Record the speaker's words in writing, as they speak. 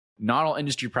not all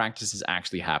industry practices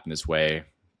actually happen this way,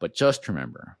 but just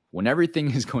remember, when everything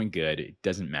is going good, it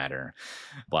doesn't matter.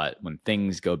 But when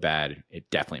things go bad, it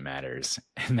definitely matters.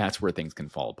 And that's where things can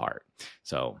fall apart.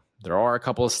 So there are a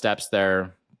couple of steps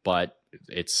there, but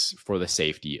it's for the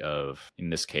safety of, in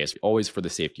this case, always for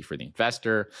the safety for the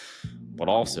investor, but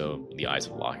also the eyes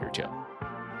of the law here too.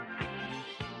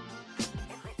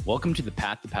 Welcome to the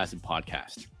Path to Passive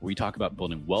podcast, where we talk about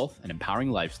building wealth and empowering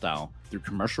lifestyle through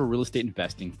commercial real estate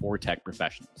investing for tech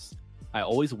professionals. I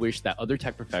always wish that other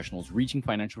tech professionals reaching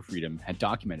financial freedom had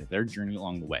documented their journey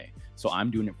along the way, so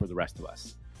I'm doing it for the rest of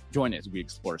us. Join us as we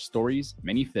explore stories,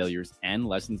 many failures, and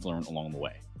lessons learned along the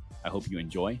way. I hope you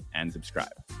enjoy and subscribe.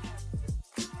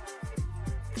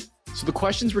 So the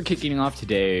questions we're kicking off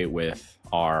today with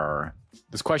are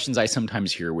those questions I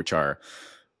sometimes hear, which are,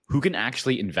 who can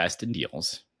actually invest in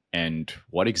deals? And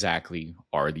what exactly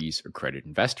are these accredited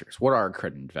investors? What are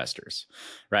accredited investors,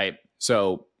 right?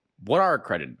 So what are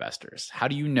accredited investors? How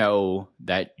do you know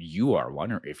that you are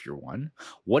one or if you're one?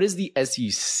 What is the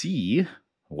SEC?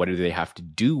 What do they have to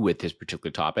do with this particular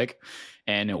topic?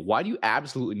 And why do you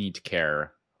absolutely need to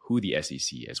care who the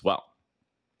SEC is? Well,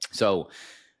 so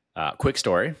quick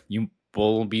story. You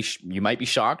might be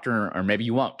shocked or maybe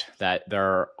you won't, that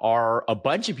there are a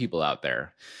bunch of people out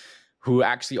there who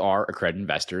actually are accredited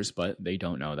investors, but they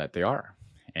don't know that they are.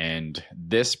 And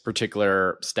this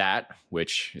particular stat,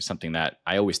 which is something that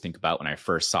I always think about when I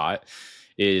first saw it,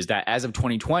 is that as of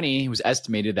 2020, it was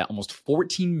estimated that almost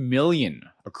 14 million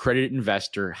accredited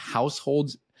investor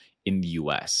households in the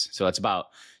US. So that's about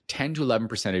 10 to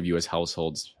 11% of US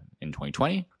households in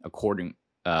 2020, according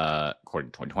to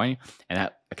 2020, and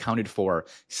that accounted for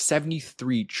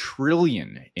 73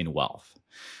 trillion in wealth.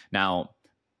 Now,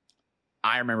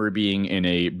 I remember being in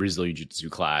a Brazilian Jiu-Jitsu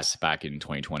class back in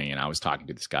 2020, and I was talking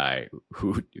to this guy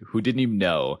who didn't even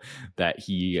know that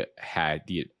he had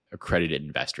the accredited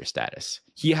investor status.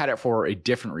 He had it for a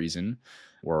different reason,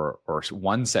 or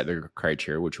one set of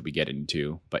criteria, which we'll be getting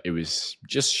into, but it was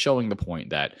just showing the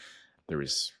point that there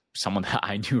was someone that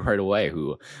I knew right away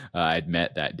who I'd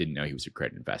met that didn't know he was an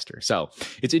accredited investor. So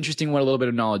it's interesting what a little bit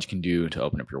of knowledge can do to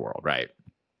open up your world, right?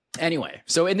 Anyway,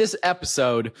 so in this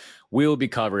episode, we'll be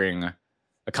covering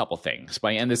a couple things.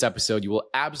 By the end of this episode, you will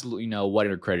absolutely know what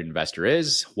an accredited investor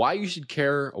is, why you should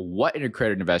care what an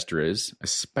accredited investor is,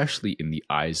 especially in the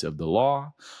eyes of the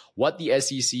law, what the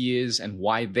SEC is, and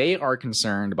why they are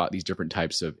concerned about these different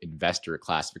types of investor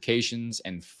classifications.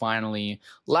 And finally,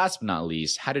 last but not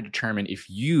least, how to determine if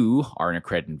you are an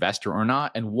accredited investor or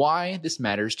not, and why this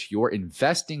matters to your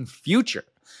investing future.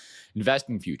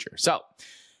 So,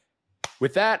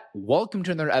 with that, welcome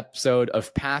to another episode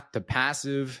of Path to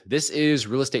Passive. This is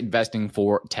real estate investing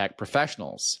for tech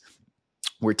professionals.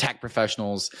 We're tech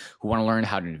professionals who want to learn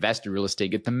how to invest in real estate,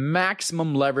 get the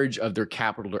maximum leverage of their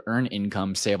capital to earn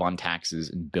income, save on taxes,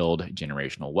 and build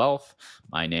generational wealth.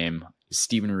 My name is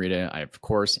Steven Rita. I, of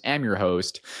course, am your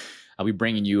host. I'll be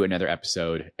bringing you another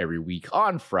episode every week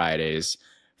on Fridays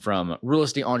from real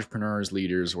estate entrepreneurs,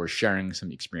 leaders, or sharing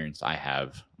some experience I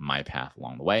have on my path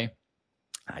along the way.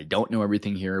 I don't know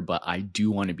everything here, but I do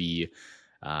want to be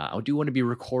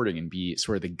recording and be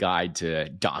sort of the guide to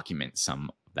document some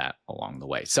of that along the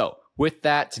way. So with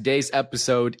that, today's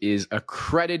episode is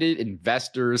accredited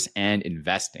investors and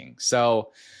investing.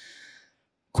 So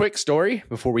quick story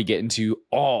before we get into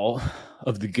all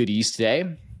of the goodies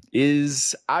today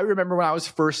is I remember when I was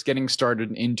first getting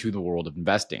started into the world of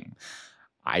investing.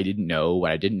 I didn't know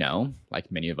what I didn't know, like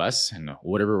many of us, and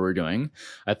whatever we're doing.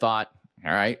 I thought,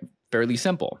 all right, fairly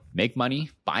simple. Make money,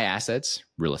 buy assets,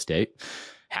 real estate,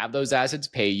 have those assets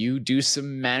pay you, do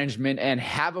some management, and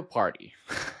have a party,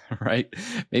 right?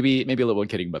 Maybe a little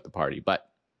kidding about the party, but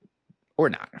or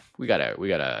not. We gotta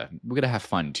have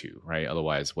fun too, right?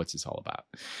 Otherwise, what's this all about?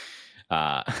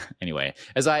 Anyway,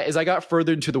 as I got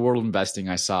further into the world of investing,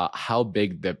 I saw how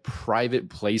big the private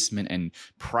placement and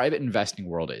private investing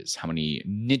world is. How many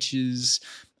niches,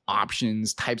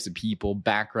 options, types of people,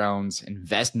 backgrounds,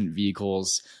 investment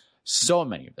vehicles. So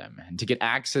many of them. And to get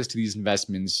access to these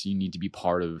investments, you need to be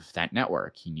part of that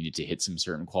network. You needed to hit some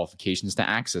certain qualifications to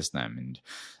access them. And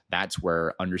that's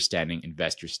where understanding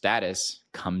investor status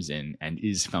comes in and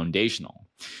is foundational.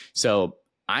 So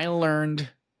I learned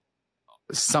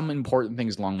some important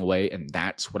things along the way, and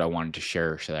that's what I wanted to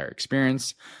share our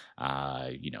experience.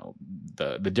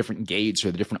 The different gates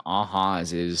or the different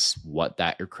ahas is what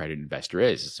that accredited investor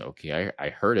is. It's okay, I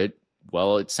heard it.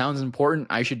 Well, it sounds important.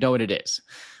 I should know what it is.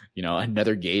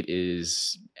 Another gate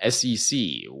is SEC.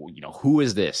 Who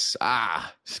is this?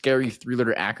 Scary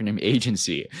 3-letter acronym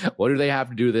agency. What do they have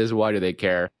to do with this? Why do they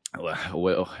care?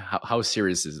 Well, how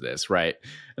serious is this, right?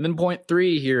 And then point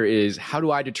three here is, how do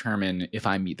I determine if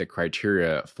I meet the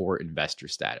criteria for investor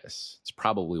status? It's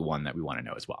probably one that we want to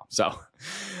know as well. So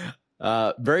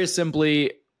very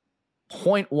simply,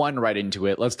 point one right into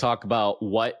it. Let's talk about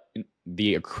what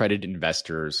the accredited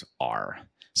investors are.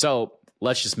 So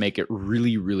let's just make it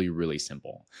really, really, really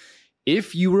simple.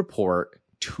 If you report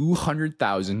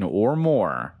 200,000 or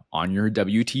more on your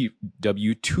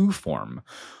W-2 form,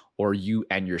 or you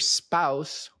and your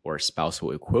spouse or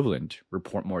spousal equivalent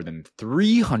report more than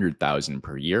 300,000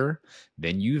 per year,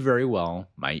 then you very well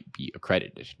might be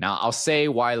accredited. Now, I'll say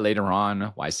why later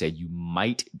on, why I said you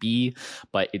might be,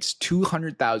 but it's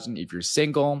 200,000 if you're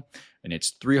single, and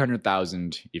it's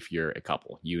 300,000 if you're a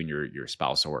couple, you and your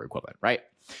spouse or equivalent, right?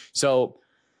 So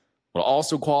what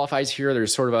also qualifies here,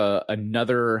 there's sort of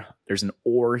there's an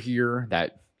or here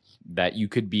that you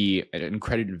could be an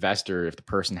accredited investor if the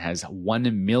person has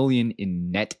 1 million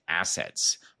in net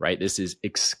assets, right? This is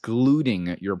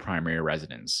excluding your primary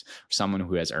residence, someone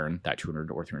who has earned that 200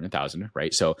 or 300,000,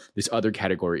 right? So this other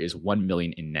category is 1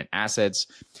 million in net assets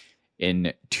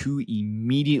in 2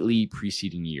 immediately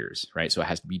preceding years, right? So it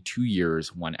has to be 2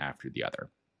 years, one after the other,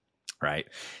 right?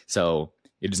 So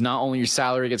it is not only your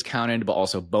salary gets counted, but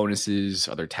also bonuses,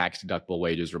 other tax deductible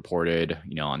wages reported,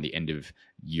 on the end of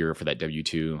year for that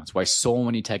W-2. That's why so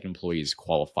many tech employees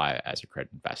qualify as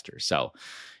accredited investors. So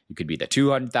you could be the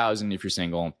 200,000 if you're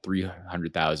single,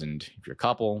 300,000 if you're a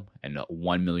couple, and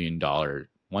 $1 million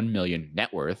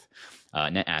net worth,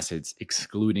 net assets,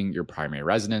 excluding your primary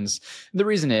residence. And the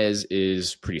reason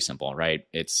is pretty simple, right?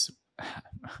 It's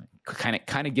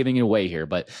kind of giving it away here,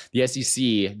 but the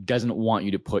SEC doesn't want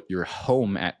you to put your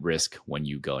home at risk when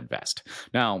you go invest.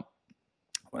 Now,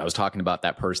 when I was talking about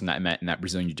that person that I met in that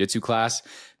Brazilian Jiu-Jitsu class,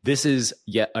 this is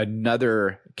yet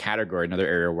another category, another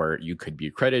area where you could be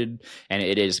accredited. And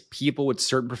it is people with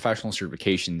certain professional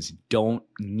certifications don't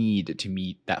need to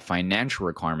meet that financial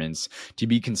requirements to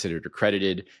be considered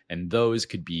accredited. And those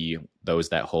could be those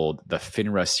that hold the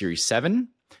FINRA Series 7,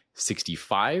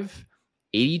 65,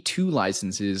 82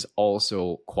 licenses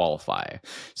also qualify.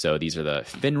 So these are the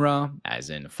FINRA, as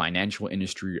in Financial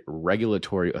Industry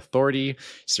Regulatory Authority,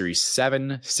 Series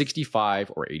 7,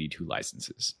 65, or 82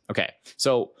 licenses. Okay,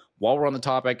 so while we're on the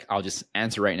topic, I'll just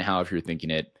answer right now if you're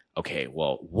thinking it, okay,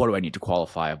 well, what do I need to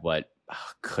qualify? But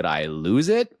could I lose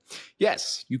it?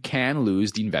 Yes, you can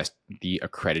lose the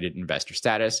accredited investor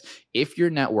status if your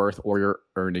net worth or your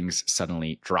earnings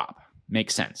suddenly drop.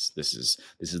 Makes sense. This is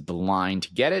the line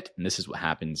to get it, and this is what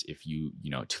happens if you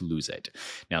to lose it.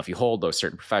 Now, if you hold those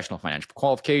certain professional financial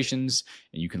qualifications,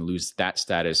 and you can lose that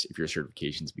status if your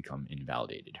certifications become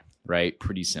invalidated, right?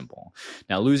 Pretty simple.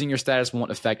 Now, losing your status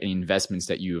won't affect any investments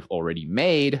that you've already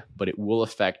made, but it will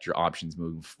affect your options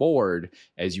moving forward,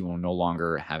 as you will no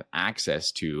longer have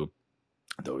access to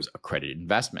those accredited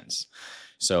investments.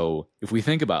 So if we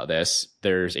think about this,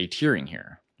 there's a tiering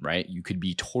here, right? You could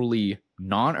be totally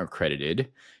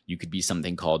non-accredited. You could be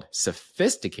something called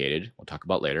sophisticated. We'll talk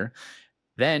about later.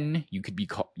 Then you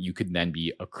could then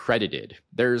be accredited.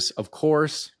 There's, of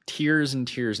course, tiers and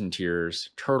tiers and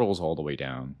tiers, turtles all the way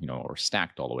down, or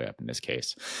stacked all the way up in this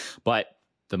case. But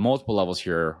the multiple levels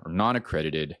here are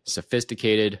non-accredited,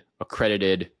 sophisticated,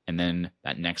 accredited, and then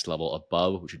that next level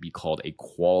above, which would be called a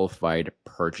qualified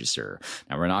purchaser.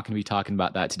 Now, we're not going to be talking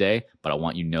about that today, but I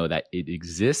want you to know that it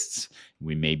exists.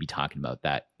 We may be talking about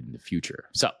that in the future.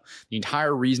 So the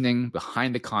entire reasoning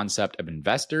behind the concept of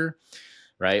investor,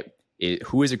 right,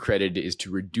 who is accredited is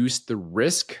to reduce the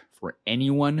risk for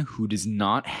anyone who does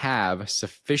not have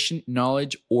sufficient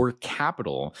knowledge or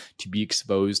capital to be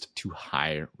exposed to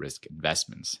high risk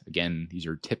investments. Again, these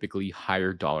are typically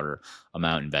higher dollar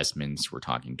amount investments. We're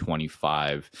talking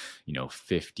 25,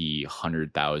 50,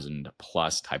 100,000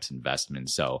 plus types of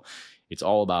investments. So it's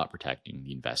all about protecting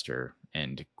the investor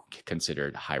and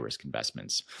considered high risk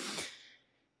investments.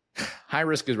 High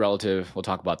risk is relative. We'll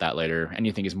talk about that later.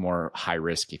 Anything is more high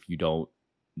risk if you don't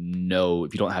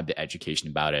have the education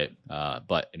about it.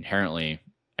 But inherently,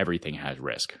 everything has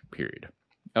risk, period.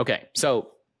 Okay,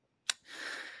 so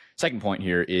second point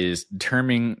here is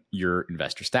determining your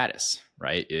investor status,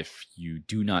 right? If you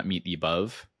do not meet the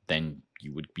above, then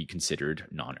you would be considered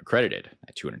non-accredited.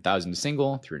 At 200,000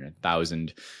 single,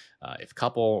 300,000 if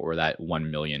couple, or that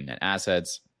 1 million net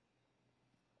assets,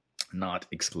 not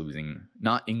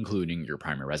including your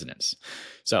primary residence.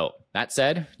 So that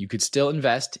said, you could still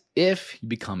invest if you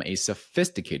become a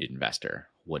sophisticated investor.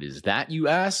 What is that, you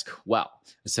ask? Well,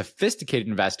 a sophisticated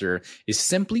investor is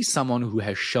simply someone who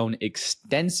has shown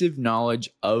extensive knowledge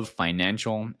of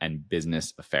financial and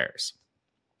business affairs.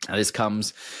 Now, this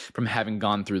comes from having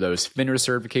gone through those FINRA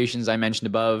certifications I mentioned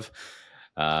above,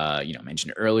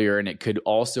 mentioned earlier. And it could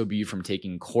also be from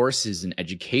taking courses in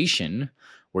education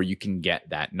where you can get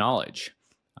that knowledge.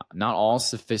 Not all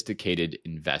sophisticated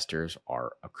investors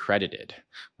are accredited,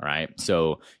 all right?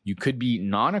 So you could be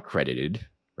non-accredited,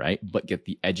 right, but get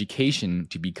the education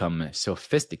to become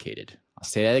sophisticated. I'll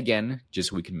say that again, just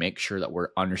so we can make sure that we're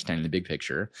understanding the big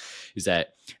picture, is that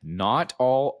not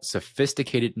all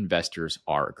sophisticated investors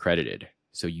are accredited.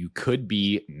 So you could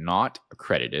be not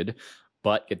accredited,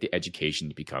 but get the education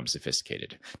to become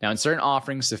sophisticated. Now, in certain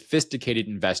offerings, sophisticated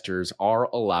investors are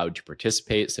allowed to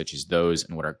participate, such as those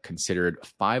in what are considered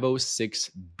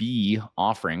 506B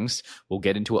offerings. We'll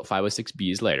get into what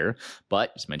 506B is later,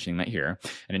 but just mentioning that here.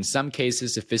 And in some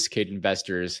cases, sophisticated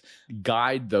investors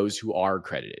guide those who are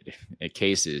accredited. In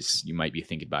cases, you might be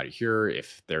thinking about it here,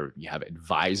 if you have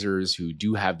advisors who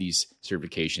do have these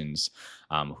certifications,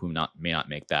 who may not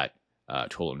make that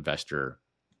total investor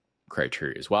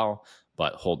criteria as well,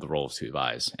 but hold the roles to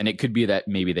advise. And it could be that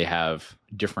maybe they have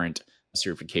different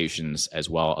certifications as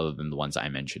well, other than the ones I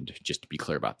mentioned, just to be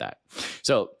clear about that.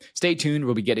 So stay tuned.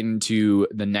 We'll be getting into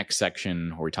the next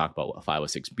section where we talk about what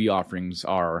 506B offerings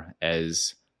are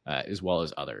as well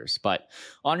as others. But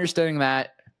understanding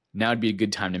that, now would be a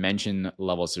good time to mention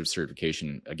levels of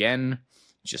certification again.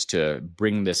 Just to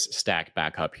bring this stack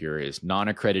back up here is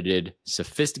non-accredited,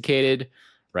 sophisticated,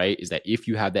 right? Is that if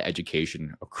you have the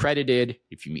education accredited,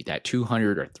 if you meet that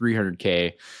 200 or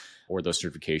 300K or those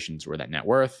certifications or that net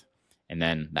worth, and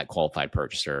then that qualified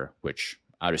purchaser, which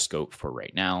out of scope for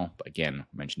right now. But again,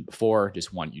 I mentioned before,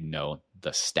 just want you to know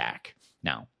the stack.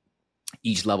 Now,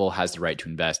 each level has the right to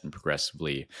invest in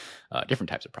progressively different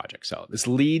types of projects. So this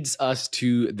leads us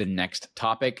to the next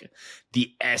topic,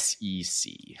 the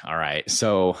SEC. All right.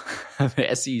 So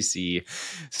the SEC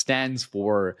stands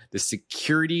for the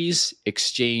Securities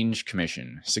Exchange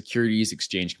Commission. Securities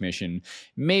Exchange Commission.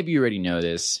 Maybe you already know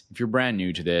this. If you're brand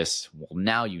new to this, well,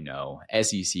 now you know.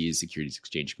 SEC is Securities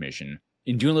Exchange Commission.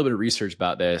 In doing a little bit of research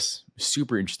about this,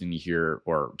 super interesting to hear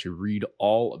or to read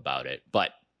all about it.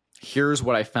 But here's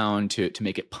what I found to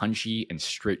make it punchy and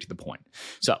straight to the point.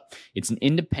 So it's an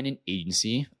independent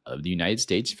agency of the United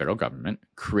States federal government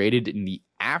created in the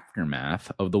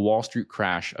aftermath of the Wall Street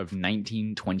crash of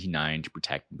 1929 to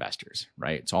protect investors,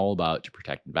 right? It's all about to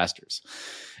protect investors.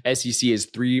 SEC is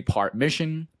three-part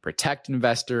mission: protect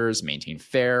investors, maintain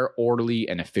fair, orderly,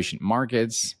 and efficient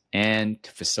markets, and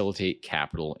to facilitate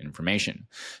capital information.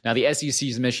 Now, the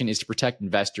SEC's mission is to protect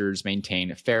investors,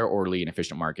 maintain fair, orderly, and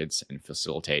efficient markets, and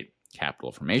facilitate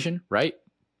capital formation, right?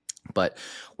 But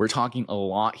we're talking a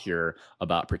lot here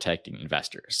about protecting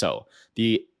investors. So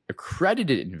the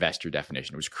accredited investor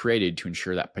definition was created to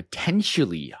ensure that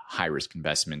potentially high-risk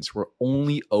investments were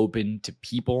only open to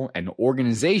people and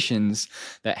organizations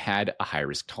that had a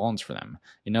high-risk tolerance for them.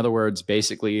 In other words,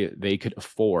 basically, they could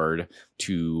afford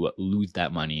to lose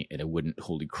that money and it wouldn't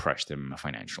wholly crush them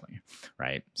financially,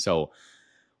 right? So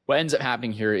what ends up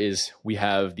happening here is we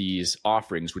have these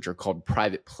offerings, which are called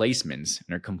private placements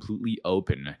and are completely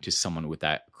open to someone with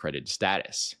that accredited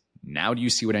status. Now, do you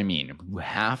see what I mean? You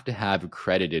have to have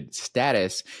accredited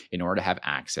status in order to have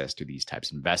access to these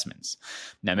types of investments.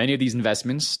 Now, many of these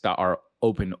investments that are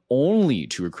open only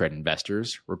to accredited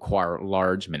investors require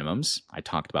large minimums. I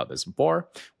talked about this before.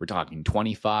 We're talking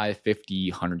 25,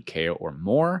 50, 100K or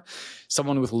more.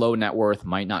 Someone with low net worth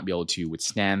might not be able to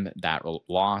withstand that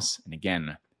loss. And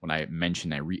again, when I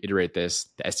reiterate this,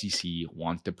 the SEC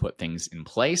wants to put things in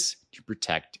place to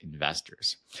protect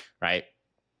investors, right?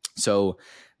 So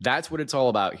that's what it's all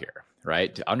about here,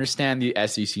 right? To understand the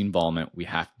SEC involvement, we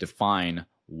have to define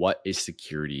what a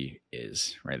security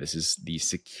is, right? This is the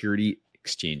Security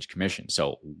Exchange Commission.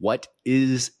 So what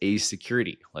is a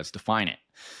security? Let's define it.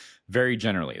 Very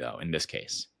generally, though, in this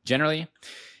case. Generally,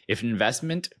 if an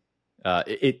investment,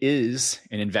 it is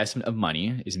an investment of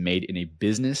money is made in a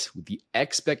business with the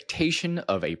expectation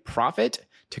of a profit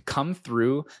to come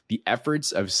through the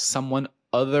efforts of someone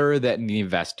other than the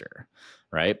investor,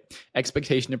 right?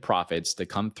 Expectation of profits that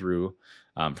come through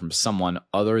from someone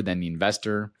other than the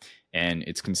investor, and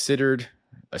it's considered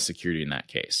a security in that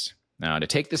case. Now, to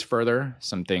take this further,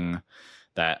 something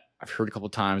that I've heard a couple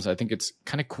of times, I think it's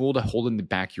kind of cool to hold in the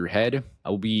back of your head.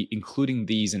 I will be including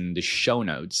these in the show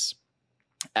notes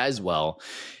as well,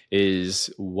 is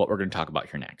what we're going to talk about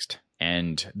here next.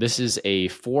 And this is a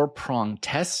 4-pronged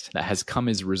test that has come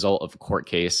as a result of a court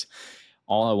case.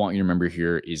 All I want you to remember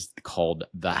here is called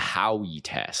the Howey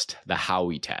test. The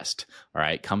Howey test, all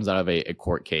right, comes out of a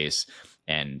court case,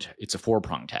 and it's a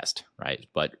 4-pronged test, right?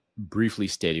 But briefly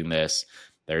stating this,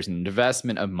 There's an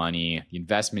investment of money. The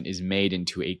investment is made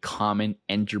into a common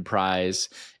enterprise.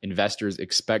 Investors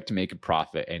expect to make a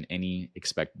profit, and any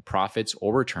expected profits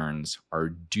or returns are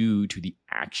due to the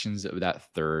actions of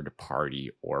that third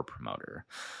party or promoter.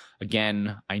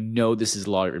 Again, I know this is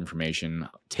a lot of information.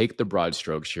 Take the broad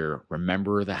strokes here.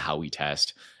 Remember the Howey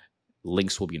test.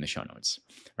 Links will be in the show notes,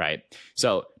 right?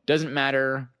 So it doesn't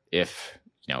matter if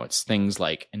it's things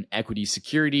like an equity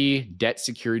security, debt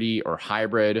security, or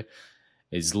hybrid.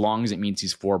 As long as it meets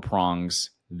these 4 prongs,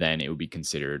 then it would be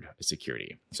considered a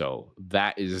security. So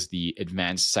that is the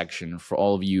advanced section for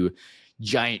all of you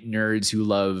giant nerds who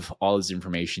love all this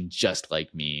information just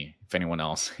like me. If anyone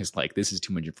else is like, this is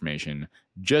too much information,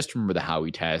 just remember the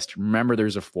Howey test. Remember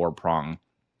there's a 4-prong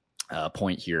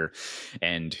point here,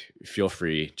 and feel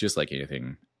free, just like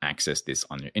anything, access this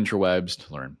on your interwebs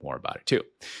to learn more about it too.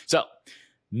 So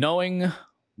knowing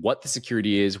what the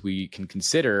security is, we can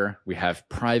consider we have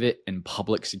private and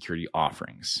public security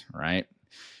offerings, right?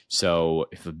 So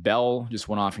if a bell just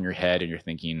went off in your head and you're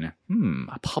thinking,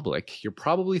 a public, you're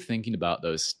probably thinking about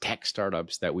those tech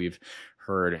startups that we've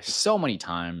heard so many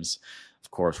times.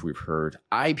 Of course, we've heard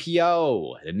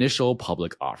IPO, initial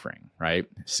public offering, right?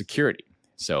 Security.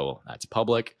 So that's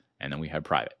public, and then we have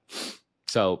private.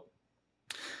 So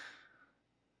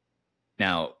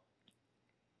now,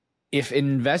 if an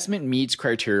investment meets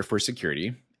criteria for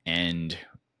security and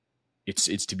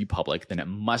it's to be public, then it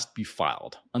must be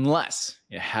filed unless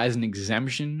it has an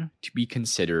exemption to be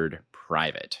considered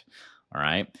private. All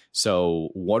right. So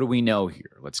what do we know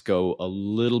here? Let's go a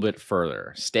little bit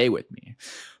further. Stay with me.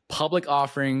 Public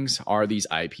offerings are these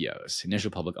IPOs, initial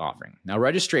public offering. Now,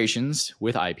 registrations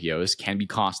with IPOs can be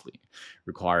costly,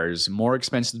 requires more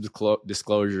expensive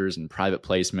disclosures and private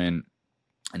placement.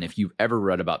 And if you've ever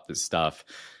read about this stuff,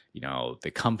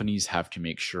 the companies have to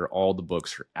make sure all the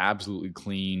books are absolutely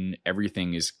clean.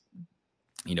 Everything is,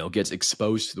 gets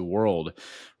exposed to the world,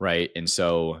 right? And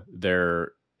so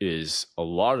there is a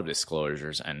lot of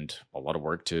disclosures and a lot of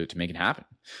work to make it happen,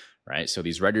 right? So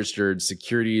these registered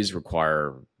securities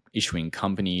require issuing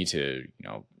company to,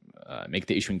 make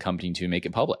the issuing company to make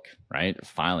it public, right?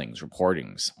 Filings,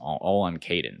 reportings, all on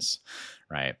cadence,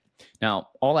 right? Now,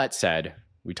 all that said,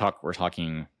 we're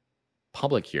talking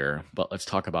public here, but let's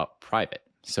talk about private.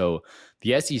 So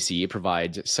the SEC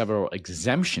provides several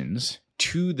exemptions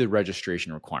to the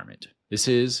registration requirement. This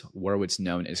is where what's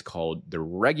known as called the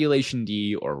Regulation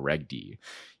D or Reg D.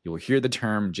 You will hear the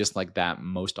term just like that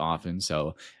most often.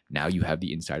 So now you have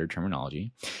the insider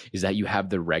terminology, is that you have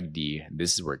the Reg D.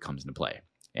 This is where it comes into play.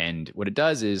 And what it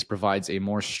does is provides a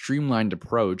more streamlined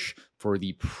approach for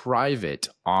the private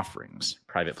offerings,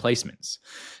 private placements.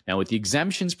 Now, with the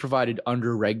exemptions provided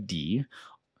under Reg D,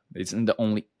 it's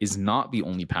not the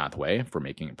only pathway for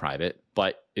making it private,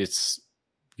 but it's,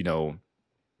 the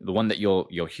one that you'll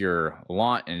hear a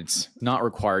lot, and it's not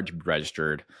required to be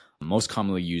registered, most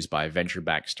commonly used by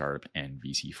venture-backed startup and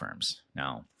VC firms.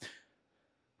 Now,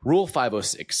 Rule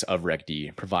 506 of Reg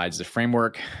D provides the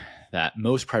framework that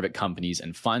most private companies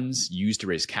and funds use to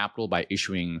raise capital by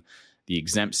issuing the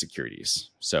exempt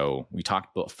securities. So we talked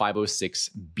about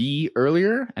 506B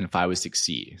earlier and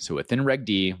 506C. So within Reg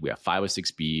D, we have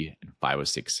 506B and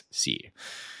 506C.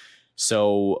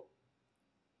 So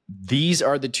these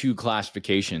are the two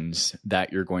classifications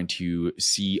that you're going to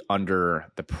see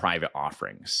under the private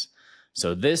offerings.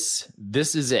 So this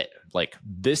is it. Like,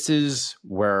 this is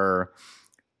where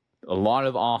a lot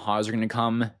of ahas are going to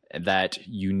come that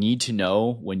you need to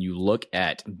know when you look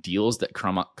at deals that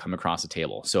come across the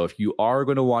table. So if you are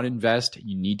going to want to invest,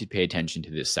 you need to pay attention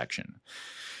to this section.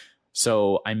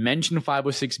 So I mentioned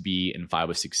 506B and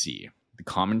 506C, the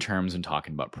common terms when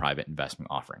talking about private investment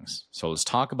offerings. So let's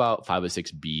talk about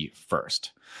 506B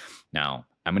first. Now,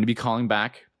 I'm going to be calling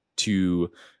back to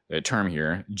the term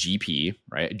here, GP,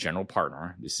 right? A general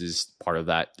partner. This is part of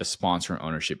the sponsor and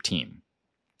ownership team.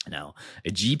 Now,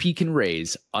 a GP can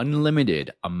raise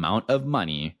unlimited amount of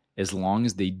money as long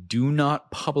as they do not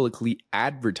publicly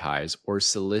advertise or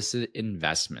solicit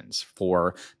investments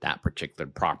for that particular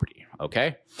property,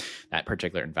 okay? That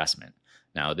particular investment.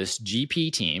 Now, this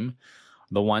GP team,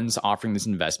 the ones offering this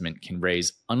investment, can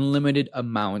raise unlimited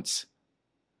amounts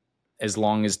as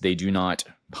long as they do not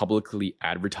publicly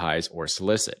advertise or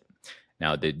solicit.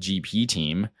 Now, the GP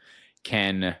team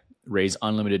can raise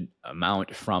unlimited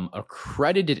amount from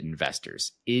accredited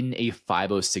investors in a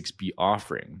 506B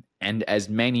offering and as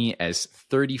many as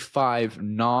 35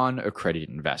 non-accredited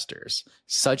investors,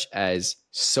 such as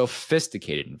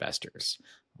sophisticated investors.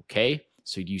 Okay,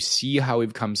 so you see how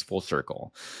it comes full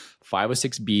circle.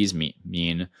 506Bs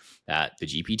mean that the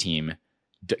GP team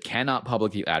cannot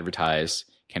publicly advertise,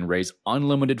 can raise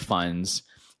unlimited funds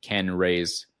can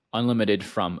raise unlimited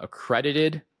from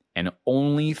accredited and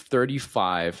only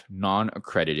 35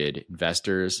 non-accredited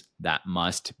investors that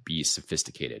must be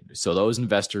sophisticated. So those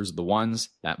investors are the ones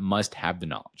that must have the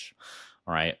knowledge.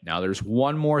 All right. Now there's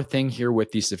one more thing here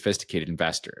with these sophisticated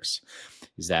investors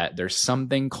is that there's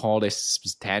something called a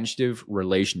substantive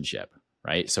relationship,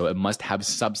 right? So it must have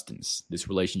substance, this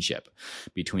relationship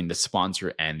between the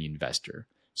sponsor and the investor.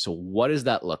 So what does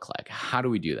that look like? How do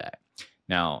we do that?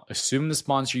 Now, assume the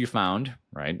sponsor you found,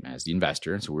 right, as the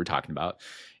investor, so what we're talking about,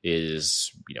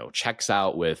 is, checks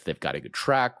out with, they've got a good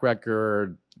track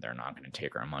record, they're not going to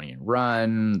take our money and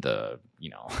run,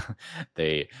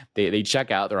 they check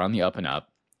out, they're on the up and up.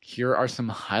 Here are some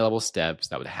high-level steps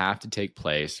that would have to take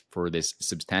place for this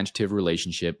substantive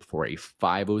relationship for a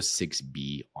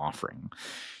 506B offering.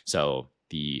 So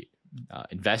the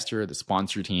investor, the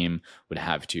sponsor team would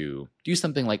have to do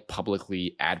something like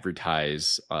publicly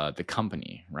advertise the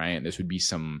company, right? And this would be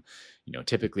some,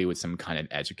 typically with some kind of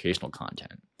educational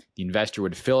content. The investor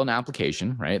would fill an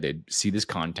application, right? They'd see this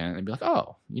content and be like,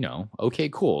 oh, okay,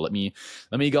 cool. Let me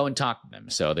go and talk to them.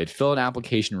 So they'd fill an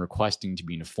application requesting to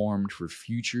be informed for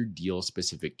future deal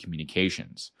specific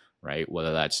communications, right?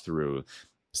 Whether that's through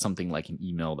something like an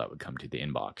email that would come to the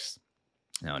inbox.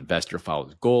 Now, investor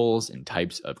follows goals and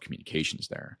types of communications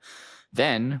there.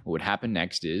 Then what would happen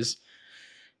next is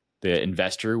the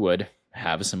investor would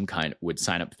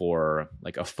sign up for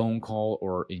like a phone call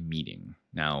or a meeting.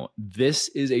 Now, this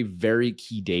is a very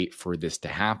key date for this to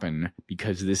happen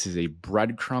because this is a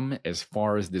breadcrumb as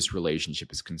far as this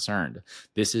relationship is concerned.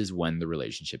 This is when the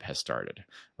relationship has started,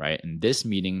 right? In this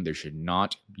meeting, there should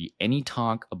not be any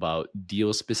talk about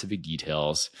deal specific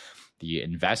details. The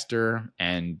investor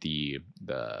and the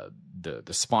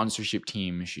sponsorship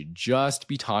team should just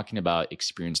be talking about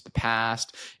experience the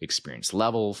past, experience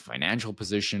level, financial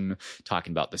position,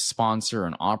 talking about the sponsor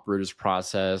and operator's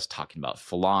process, talking about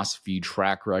philosophy,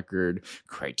 track record,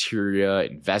 criteria,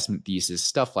 investment thesis,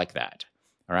 stuff like that.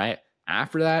 All right.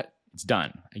 After that, it's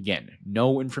done. Again,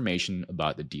 no information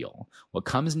about the deal. What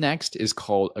comes next is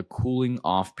called a cooling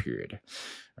off period,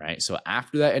 right? So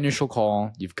after that initial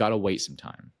call, you've got to wait some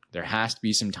time. There has to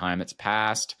be some time that's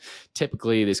passed.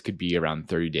 Typically, this could be around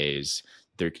 30 days.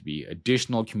 There could be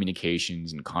additional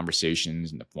communications and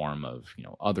conversations in the form of,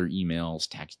 other emails,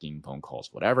 texting, phone calls,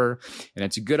 whatever. And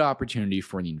it's a good opportunity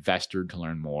for the investor to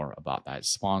learn more about that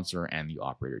sponsor and the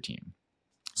operator team.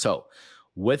 So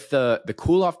with the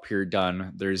cool-off period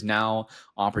done, there's now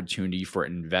opportunity for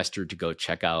an investor to go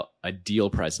check out a deal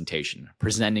presentation,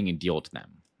 presenting a deal to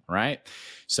them, right?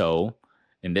 So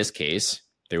in this case,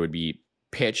 there would be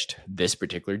pitched this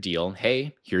particular deal.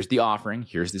 Hey, here's the offering.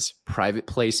 Here's this private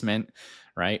placement,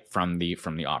 right, from the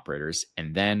operators.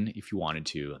 And then if you wanted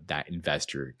to, that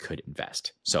investor could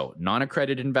invest. So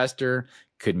non-accredited investor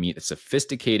could meet a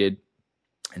sophisticated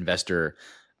investor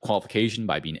qualification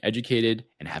by being educated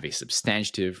and have a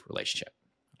substantive relationship.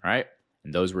 All right.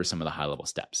 And those were some of the high level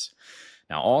steps.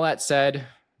 Now, all that said,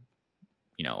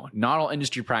 not all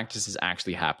industry practices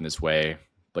actually happen this way.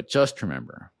 But just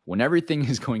remember, when everything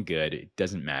is going good, it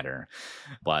doesn't matter.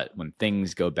 But when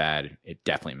things go bad, it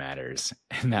definitely matters.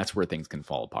 And that's where things can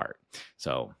fall apart.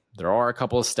 So there are a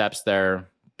couple of steps there,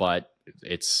 but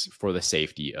it's for the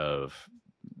safety of,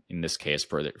 in this case,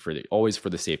 always for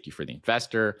the safety for the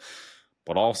investor,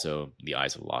 but also the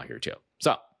eyes of the law here too.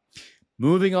 So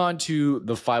moving on to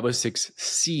the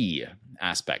 506C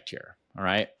aspect here. All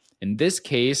right. In this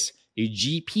case, a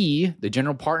GP, the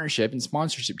general partnership and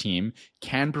sponsorship team,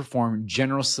 can perform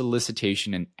general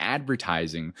solicitation and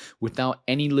advertising without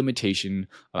any limitation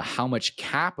of how much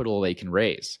capital they can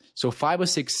raise. So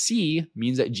 506C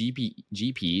means that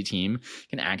GP team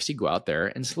can actually go out there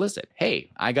and solicit.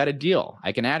 Hey, I got a deal.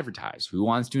 I can advertise. Who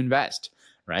wants to invest?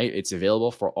 Right? It's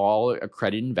available for all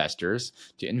accredited investors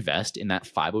to invest in that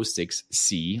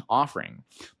 506C offering.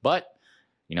 But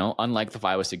unlike the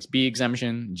 506B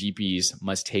exemption, GPs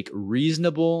must take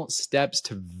reasonable steps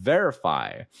to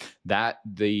verify that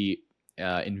the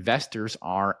investors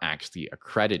are actually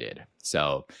accredited.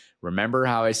 So remember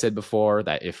how I said before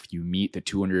that if you meet the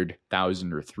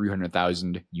 200,000 or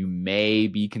 300,000, you may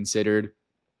be considered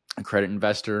a credit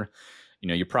investor.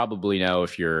 You probably know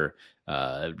if you're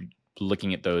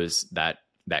looking at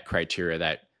that criteria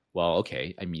that, well,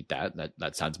 okay, I meet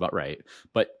that sounds about right.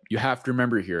 But you have to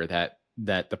remember here that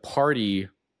the party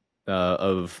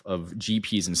of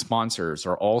GPs and sponsors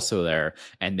are also there,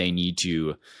 and they need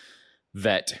to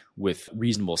vet with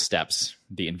reasonable steps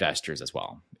the investors as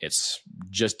well. It's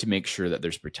just to make sure that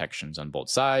there's protections on both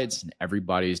sides and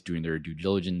everybody's doing their due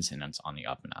diligence and it's on the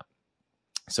up and up.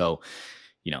 So,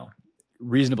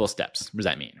 reasonable steps. What does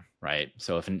that mean, right?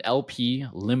 So if an LP,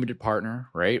 limited partner,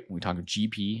 right, when we talk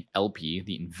GP, LP,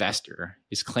 the investor,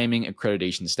 is claiming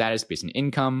accreditation status based on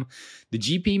income, the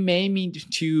GP may need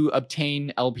to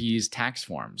obtain LP's tax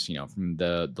forms, from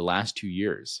the last 2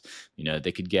 years.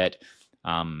 They could get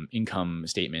income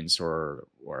statements or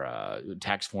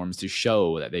tax forms to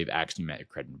show that they've actually met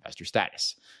accredited investor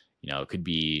status. It could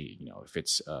be, if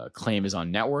it's claim is on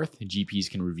net worth,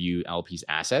 GPs can review LP's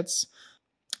assets.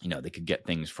 They could get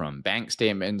things from bank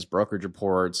statements, brokerage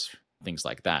reports, things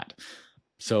like that.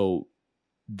 So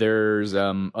there's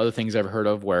other things I've heard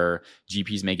of where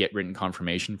GPs may get written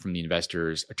confirmation from the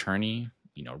investor's attorney,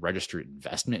 registered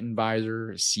investment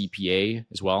advisor, CPA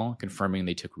as well, confirming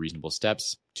they took reasonable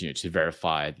steps to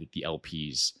verify that the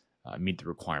LPs meet the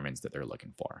requirements that they're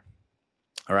looking for.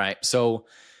 All right. So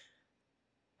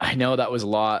I know that was a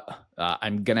lot.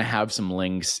 I'm going to have some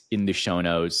links in the show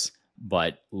notes.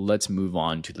 But let's move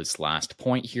on to this last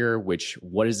point here, which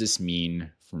what does this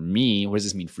mean for me? What does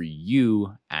this mean for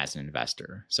you as an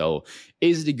investor? So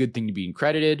is it a good thing to be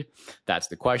accredited? That's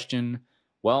the question.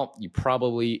 Well, you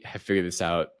probably have figured this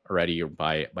out already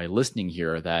by listening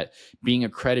here, that being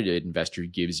an accredited investor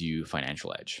gives you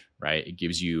financial edge, right? It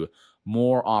gives you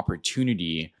more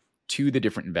opportunity to the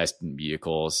different investment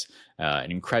vehicles.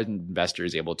 An accredited investor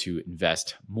is able to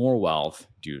invest more wealth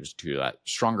due to that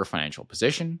stronger financial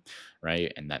position,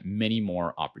 right? And that many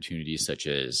more opportunities, such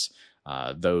as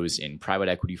those in private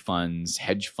equity funds,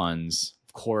 hedge funds.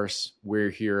 Of course, we're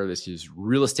here. This is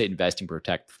real estate investing for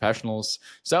tech professionals.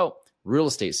 So real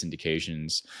estate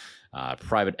syndications,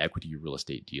 private equity real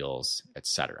estate deals,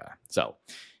 etc. So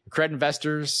accredited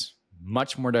investors,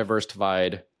 much more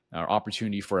diversified,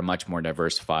 opportunity for a much more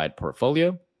diversified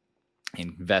portfolio.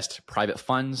 Invest private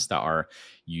funds that are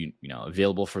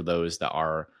available for those that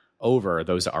are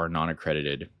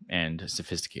non-accredited and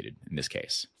sophisticated in this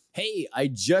case. Hey, I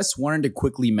just wanted to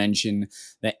quickly mention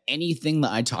that anything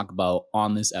that I talk about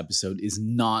on this episode is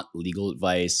not legal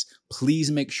advice.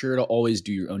 Please make sure to always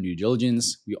do your own due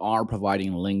diligence. We are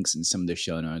providing links in some of the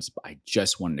show notes, but I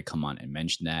just wanted to come on and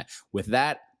mention that. With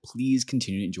that, please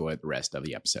continue to enjoy the rest of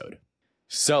the episode.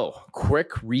 So,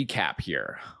 quick recap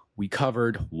here. We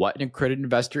covered what an accredited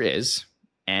investor is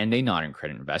and a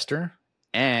non-accredited investor,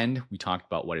 and we talked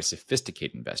about what a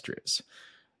sophisticated investor is.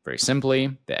 Very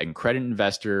simply, the accredited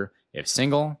investor, if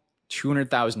single,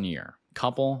 $200,000 a year,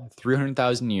 couple,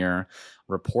 $300,000 a year,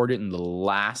 reported in the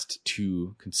last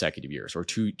 2 consecutive years or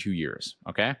two years.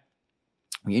 Okay.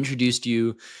 We introduced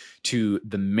you to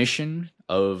the mission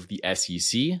of the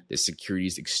SEC, the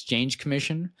Securities Exchange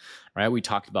Commission, right? We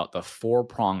talked about the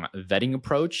 4-prong vetting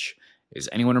approach. Does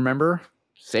anyone remember?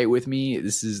 Say it with me.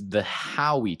 This is the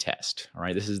Howey test. All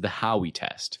right. This is the Howey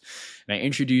test. And I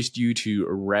introduced you to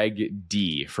Reg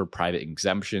D for private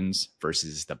exemptions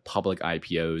versus the public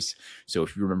IPOs. So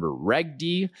if you remember Reg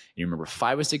D and you remember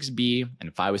 506B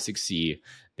and 506C,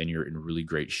 then you're in really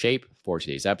great shape for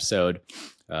today's episode.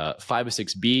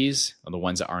 506Bs are the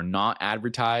ones that are not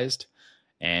advertised,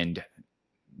 and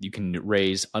you can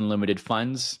raise unlimited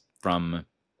funds from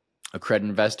accredited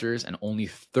investors, and only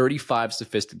 35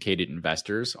 sophisticated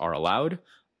investors are allowed,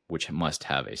 which must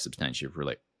have a substantive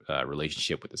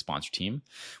relationship with the sponsor team.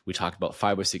 We talked about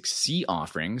 506C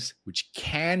offerings, which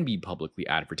can be publicly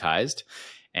advertised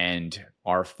and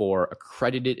are for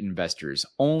accredited investors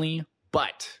only,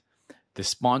 but the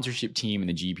sponsorship team and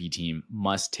the GP team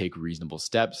must take reasonable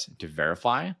steps to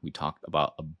verify. We talked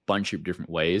about a bunch of different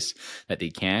ways that they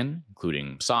can,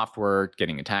 including software,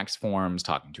 getting the tax forms,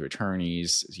 talking to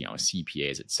attorneys,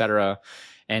 CPAs, etc.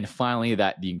 And finally,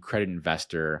 that the accredited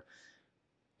investor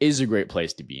is a great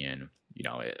place to be in,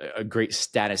 a great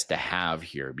status to have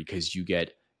here because you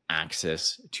get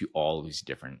access to all these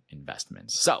different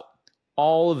investments. So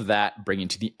all of that bringing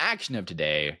to the action of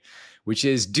today, which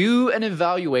is do an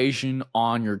evaluation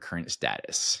on your current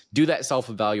status. Do that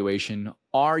self-evaluation.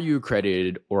 Are you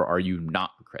accredited or are you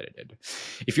not accredited?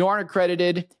 If you aren't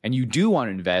accredited and you do want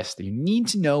to invest, then you need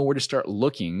to know where to start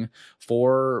looking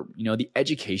for, the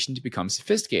education to become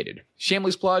sophisticated.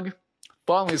 Shameless plug,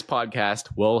 following this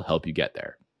podcast will help you get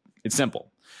there. It's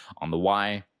simple. On the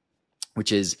why,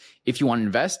 which is if you want to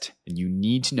invest, then you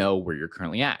need to know where you're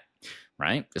currently at.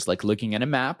 Right? It's like looking at a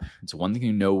map. It's one thing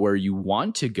to know where you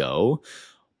want to go,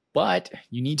 but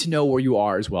you need to know where you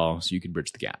are as well so you can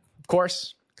bridge the gap. Of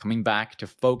course, coming back to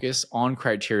focus on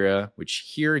criteria,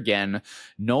 which here again,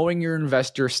 knowing your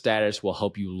investor status will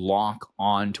help you lock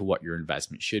on to what your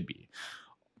investment should be.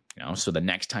 So the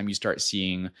next time you start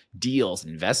seeing deals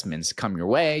and investments come your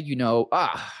way,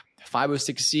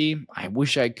 506C, I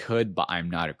wish I could, but I'm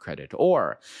not accredited.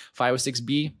 Or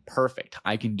 506B, perfect.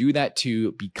 I can do that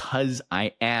too because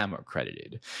I am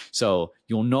accredited. So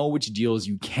you'll know which deals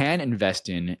you can invest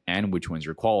in and which ones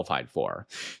you're qualified for.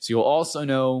 So you'll also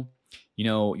know,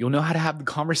 you'll know how to have the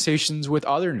conversations with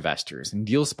other investors and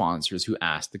deal sponsors who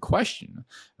ask the question,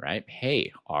 right?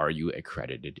 Hey, are you an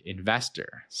accredited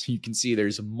investor? So you can see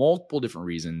there's multiple different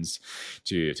reasons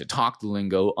to talk the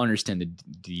lingo, understand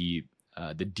the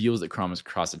deals that come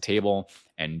across the table,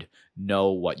 and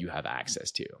know what you have access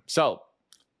to. So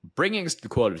bringing us to the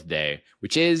quote of today,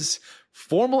 which is,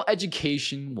 formal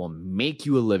education will make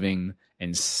you a living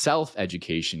and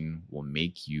self-education will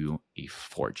make you a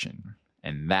fortune.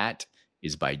 And that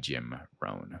is by Jim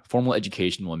Rohn. Formal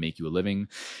education will make you a living.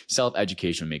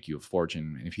 Self-education will make you a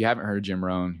fortune. And if you haven't heard of Jim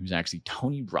Rohn, he was actually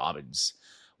Tony Robbins,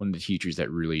 one of the teachers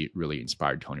that really, really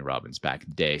inspired Tony Robbins back in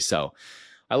the day. So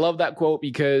I love that quote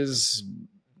because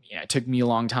it took me a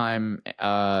long time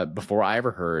before I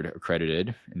ever heard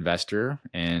accredited investor.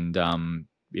 And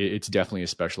it's definitely a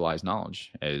specialized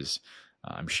knowledge as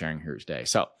I'm sharing here today.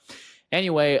 So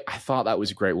anyway, I thought that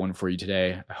was a great one for you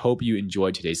today. I hope you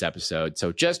enjoyed today's episode.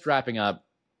 So just wrapping up,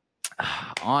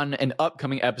 on an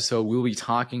upcoming episode, we'll be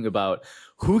talking about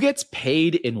who gets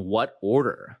paid in what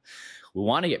order. We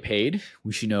want to get paid.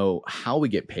 We should know how we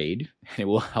get paid. It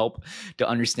will help to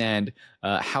understand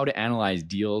how to analyze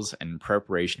deals and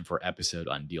preparation for episode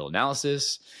on deal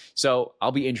analysis. So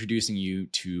I'll be introducing you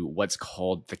to what's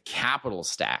called the capital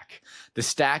stack, the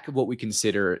stack of what we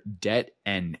consider debt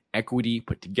and equity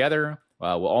put together.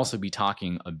 We'll also be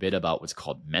talking a bit about what's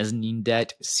called mezzanine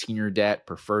debt, senior debt,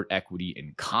 preferred equity,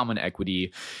 and common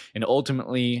equity, and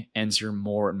ultimately answer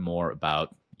more and more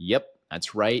about,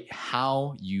 that's right,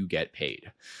 how you get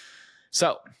paid.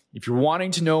 So if you're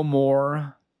wanting to know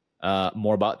more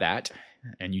about that,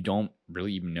 and you don't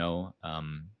really even know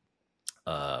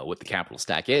what the capital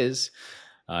stack is,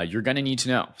 you're going to need to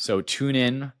know. So tune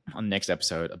in on the next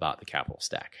episode about the capital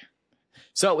stack.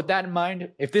 So with that in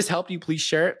mind, if this helped you, please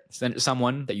share it. Send it to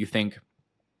someone that you think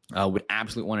would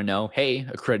absolutely want to know, hey,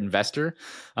 accredited investor.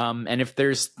 And if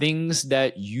there's things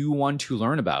that you want to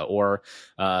learn about, or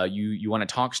you want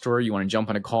to talk story, you want to jump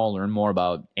on a call, learn more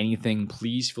about anything,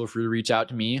 please feel free to reach out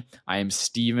to me. I am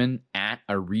Steven at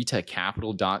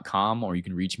aritacapital.com, or you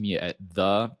can reach me at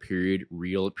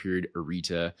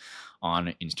the.real.arita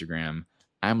on Instagram.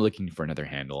 I'm looking for another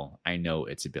handle. I know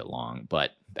it's a bit long, but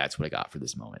that's what I got for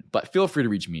this moment. But feel free to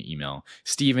reach me an email,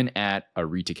 Steven at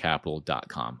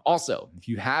aritacapital.com. Also, if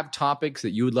you have topics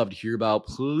that you would love to hear about,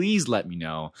 please let me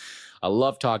know. I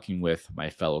love talking with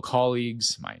my fellow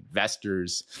colleagues, my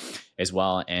investors as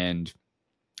well. And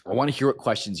I want to hear what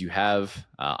questions you have.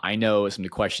 I know some of the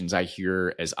questions I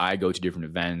hear as I go to different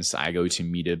events, I go to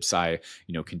meetups, I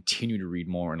continue to read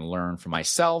more and learn for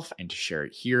myself and to share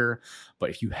it here.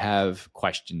 But if you have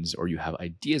questions or you have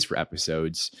ideas for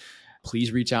episodes,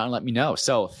 please reach out and let me know.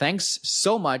 So thanks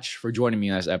so much for joining me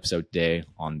on this episode today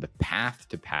on the Path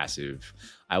to Passive.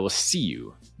 I will see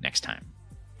you next time.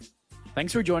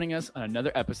 Thanks for joining us on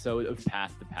another episode of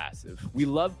Path to Passive. We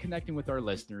love connecting with our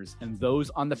listeners and those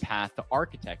on the path to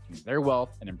architecting their wealth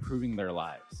and improving their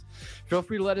lives. Feel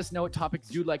free to let us know what topics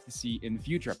you'd like to see in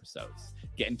future episodes.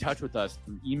 Get in touch with us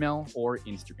through email or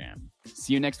Instagram.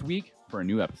 See you next week for a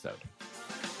new episode.